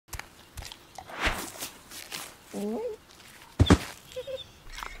B.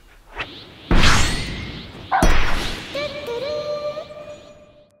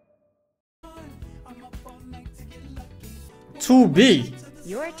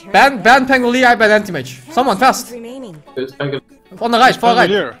 Ban Pangoli, I ban anti-mage. Someone fast. On the right, far right.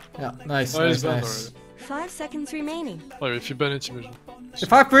 Yeah, nice. 5 seconds remaining. Oh, if you ban anti-mage.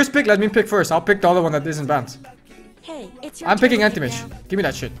 If I first pick, let me pick first. I'll pick the other one that isn't banned. Hey, it's your I'm turn picking to pick anti-mage. now. Give me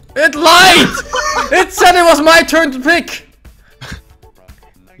that shit. It lied! It said it was my turn to pick!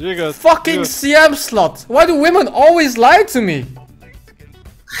 You got Fucking CM slot! Why do women always lie to me?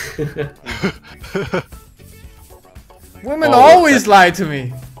 Women always lie to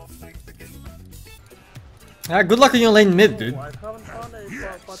me. Yeah, good luck in your lane mid, dude.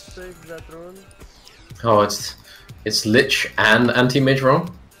 Oh, it's Lich and anti-mage wrong?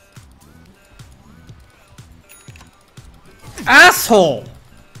 Asshole!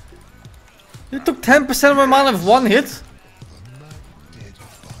 You took 10% of my mana with one hit?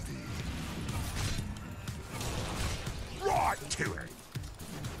 Right to it.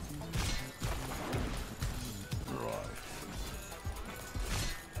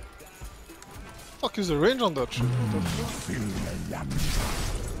 Fuck is the range on that shit?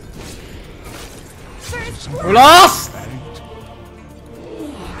 We lost!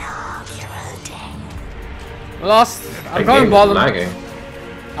 We lost. I'm going bottom. Lagging.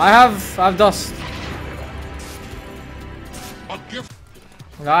 I have dust.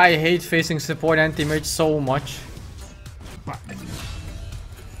 I hate facing support anti-mage so much.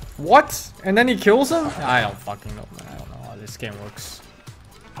 What? And then he kills him? I don't fucking know, man. I don't know how this game works.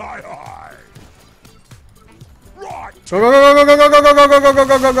 Hi hi. Right. Go go go go go go go go go go go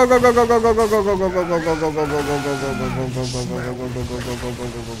go go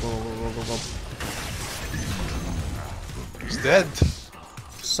go. He's dead.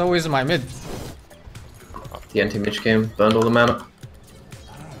 So is my mid. The anti-mage game burned all the mana.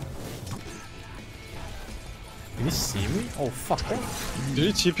 Did he see me? Oh fuck.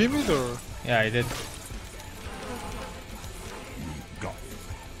 Did he TP me or? Yeah, he did.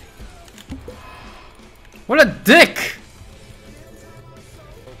 What a dick!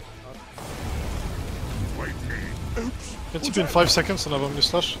 Can TP in 5 seconds and I have a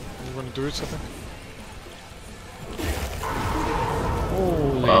slash. I'm gonna do it, I think.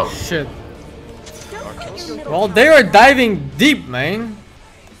 Holy shit. Well, they were diving deep, man.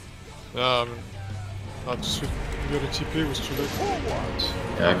 Yeah, I mean, I just got a TP, it was too late.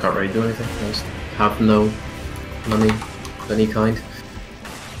 Yeah, I can't really do anything. I just have no money of any kind.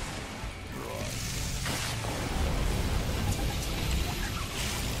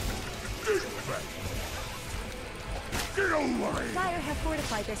 Fire have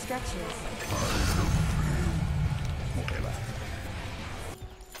fortified their structures.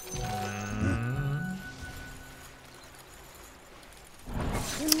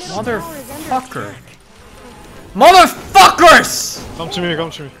 Motherfucker. Motherfuckers! Come to me, come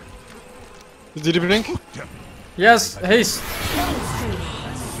to me. Did he blink? Yes, haste.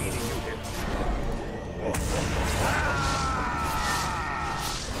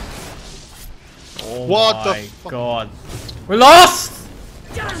 Oh What the my fuck? god. We lost!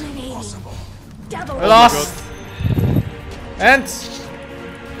 Dominating. Double. We lost! And...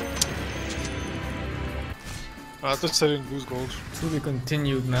 I thought I didn't lose gold. To be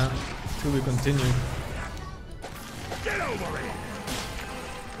continued, man. To be continued. Get over it.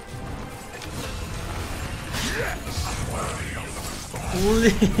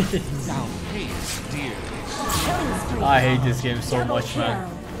 I hate this game so much, man.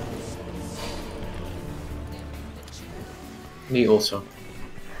 Me also.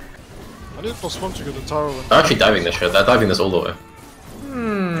 I did +1 to get the tower. They're actually diving this shit. They're diving this all the way.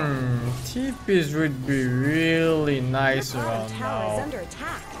 TPs would be really nice around Tower is now. under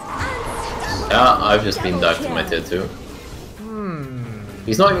attack. Yeah, I've just been dived to my tier 2.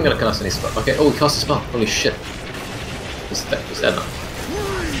 He's not even gonna cast any spell. Okay, oh, he cast a spell. Holy shit. He's dead now.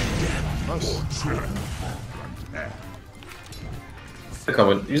 Nice.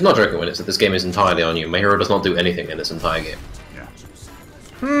 He's not joking when it's that this game is entirely on you. My hero does not do anything in this entire game.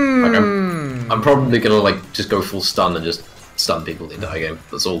 Like, I'm probably gonna like just go full stun and just stun people the entire game.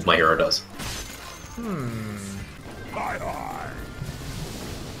 That's all my hero does.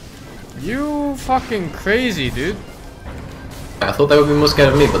 You fucking crazy, dude. I thought they would be more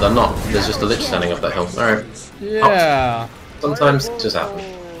scared of me, but they're not. There's just a lich standing up that hill. Alright. Yeah. Sometimes it just happens.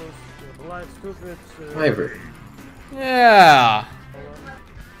 I agree. Yeah.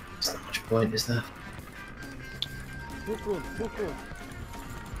 There's not much point, is there?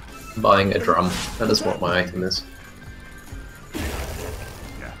 Buying a drum. That is what my item is.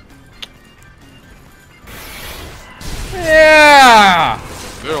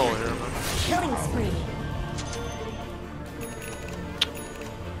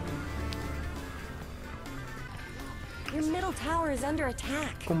 under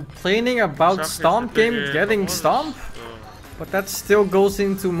attack. Complaining about Stomp game getting Stomp? But that still goes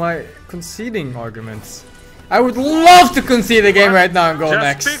into my conceding arguments. I would love to concede the game right now and go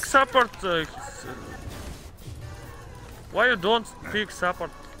next. Just pick support. Why you don't pick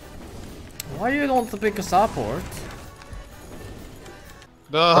support? Why you don't pick a support?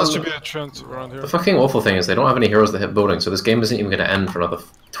 There has to be a trend around here. The fucking awful thing is they don't have any heroes that hit building, so this game isn't even going to end for another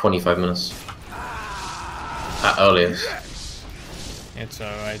 25 minutes. At earliest. It's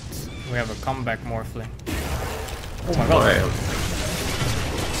alright. We have a comeback Morphling. Oh my god.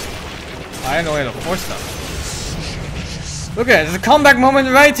 I didn't know where to force that. Look at it, there's a comeback moment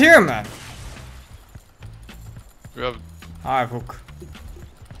right here, man. We have... I have hook.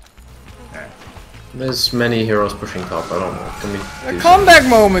 There's many heroes pushing top, I don't know. Can we a comeback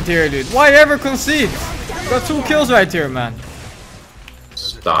moment here, dude. Why ever concede? Got 2 kills right here, man.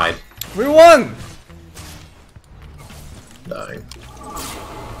 Just died. We won! Dying.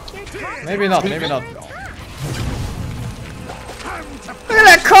 Maybe not, maybe not. Look at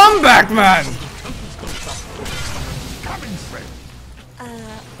that comeback, man!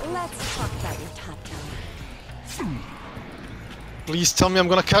 Let's talk about your top tower. Please tell me I'm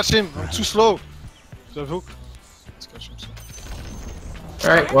gonna catch him. I'm too slow. Do I have hook? Let's catch him soon.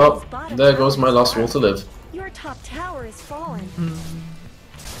 Alright, well, there goes my last will to live. Your top tower is fallen.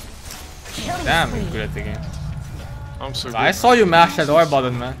 Damn, you're good at the game. I'm so good. I saw you mash that R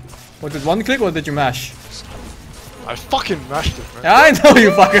button, man. Was it one click or did you mash? I fucking mashed it, man. Yeah, I know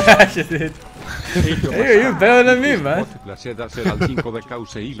you fucking mashed it, dude. Hey, you're better than me, man.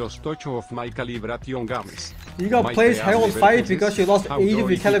 You got placed Herald 5 because you lost 8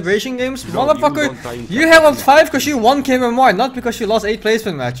 of your calibration games? Motherfucker, you Herald 5 because you won KMMR, not because you lost 8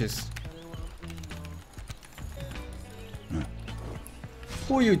 placement matches.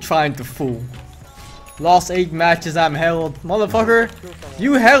 Who are you trying to fool? Lost 8 matches, I'm Herald. Motherfucker,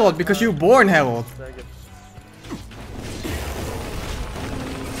 you Herald because you born Herald.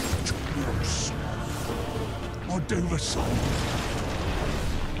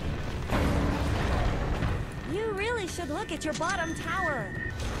 You really should look at your bottom tower.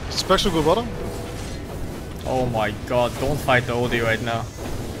 Special go bottom? Oh my god, don't fight the OD right now.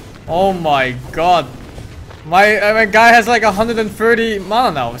 Oh my god. My guy has like 130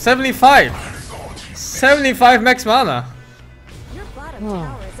 mana now. 75. 75 max mana. Your bottom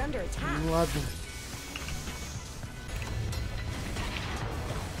tower is under attack.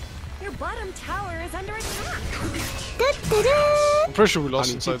 Your bottom tower is under attack. I'm pretty sure we lost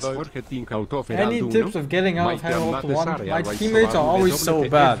since I died. Any tips of getting out of Herald 1? My teammates are always so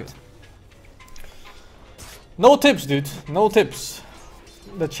bad. No tips, dude. No tips.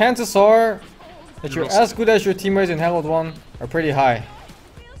 The chances are that you're as good as your teammates in Herald 1 are pretty high.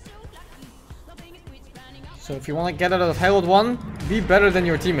 So if you want to get out of Herald 1, be better than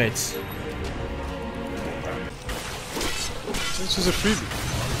your teammates. This is a freebie.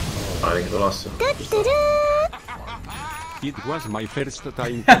 I think we lost him. It was my first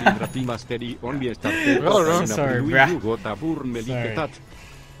time calling mastery only started. Sorry, bruh.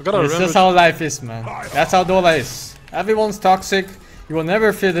 Sorry. This is how life is, man. That's how Dota is. Everyone's toxic, you will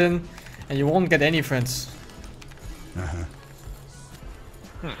never fit in, and you won't get any friends.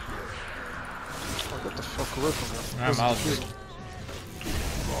 What the fuck away from me? I'm out, dude.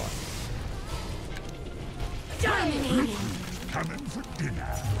 Dominating. Coming for dinner.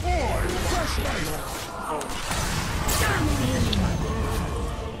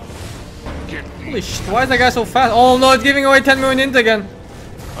 Holy shit, why is that guy so fast? Oh no, it's giving away 10 million int again.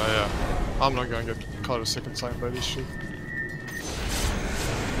 Oh yeah. I'm not gonna get caught a second time by this shit.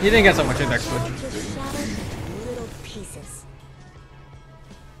 He didn't get so much int actually. Just shattered into little pieces.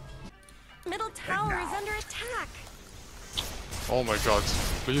 Middle tower is under attack. Oh my god.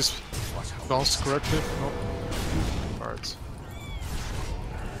 Please bounce correctly. No. Alright.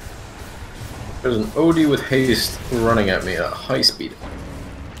 There's an OD with haste running at me at high speed.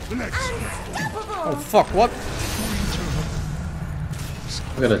 Oh fuck, what?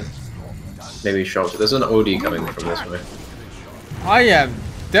 I'm gonna maybe shout. There's an OD coming from this way. I am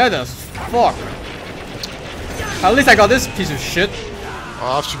dead as fuck. At least I got this piece of shit.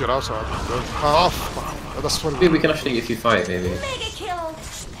 I have to get outside. Oh, fuck. That's what Maybe we can actually, if you fight, maybe. Mega kill.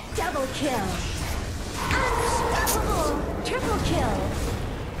 Double kill. Unstoppable. Triple kill.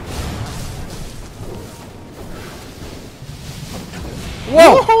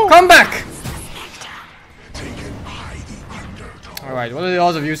 Whoa! Come back! Alright, what are the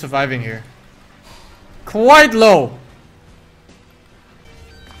odds of you surviving here? Quite low!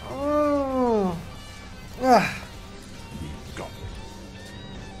 Oh. Ah.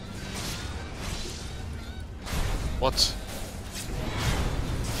 What?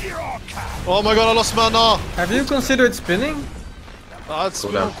 Oh my god, I lost mana! Have you considered spinning? It's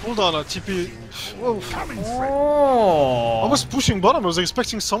been on cooldown, TP. Whoa. Oh. I was pushing bottom, I was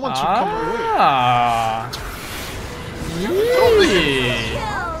expecting someone to come away. Ah. Yee.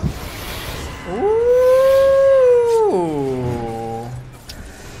 Ooh.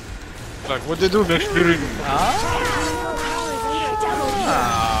 Like, what they do next period? Ah.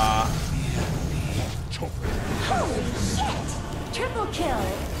 Triple kill.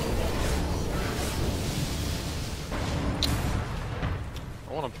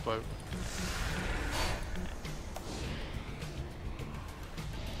 I wanna buy.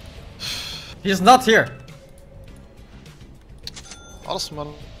 He's not here. I lost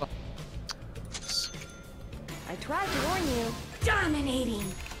mana. I tried to warn you. Dominating.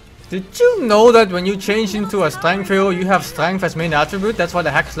 Did you know that when you change into a strength hero, you have strength as main attribute? That's why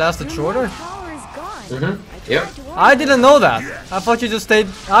the hacks lasted shorter? Power is gone. Mm-hmm. Yep. I didn't know that. I thought you just stayed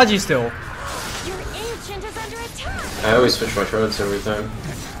Agi still. Your ancient is under attack. I always switch my turrets every time.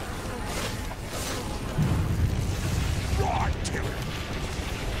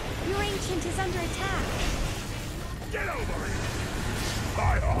 Your ancient is under attack. Get over here!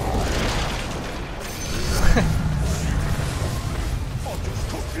 I I'll just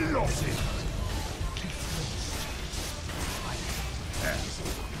cook the losses.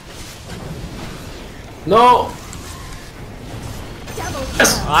 No! Double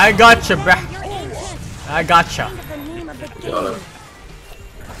Yes! kill. I gotcha, bruh. Your ancient. I gotcha. End of the name of the Got game. him.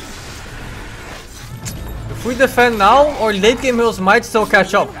 If we defend now, our late game heroes might still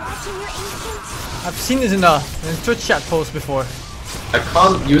catch up. Watching your ancient. I've seen this in a Twitch chat post before. I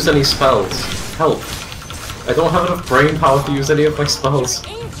can't use any spells. Help. I don't have enough brain power to use any of my spells.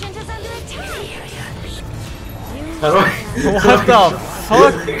 Ancient is under attack. How do I? What the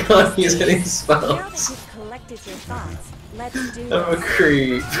fuck? I can't use any Now that spells. you've collected your thoughts, let's do I'm a this.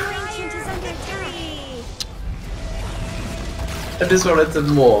 creep. Your ancient is under attack. I just wanted to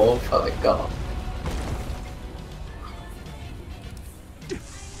more, but I can't.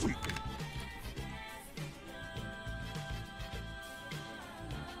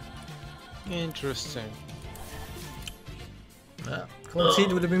 Interesting.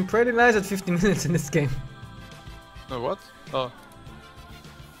 Concede would have been pretty nice at 50 minutes in this game. No, what? Oh.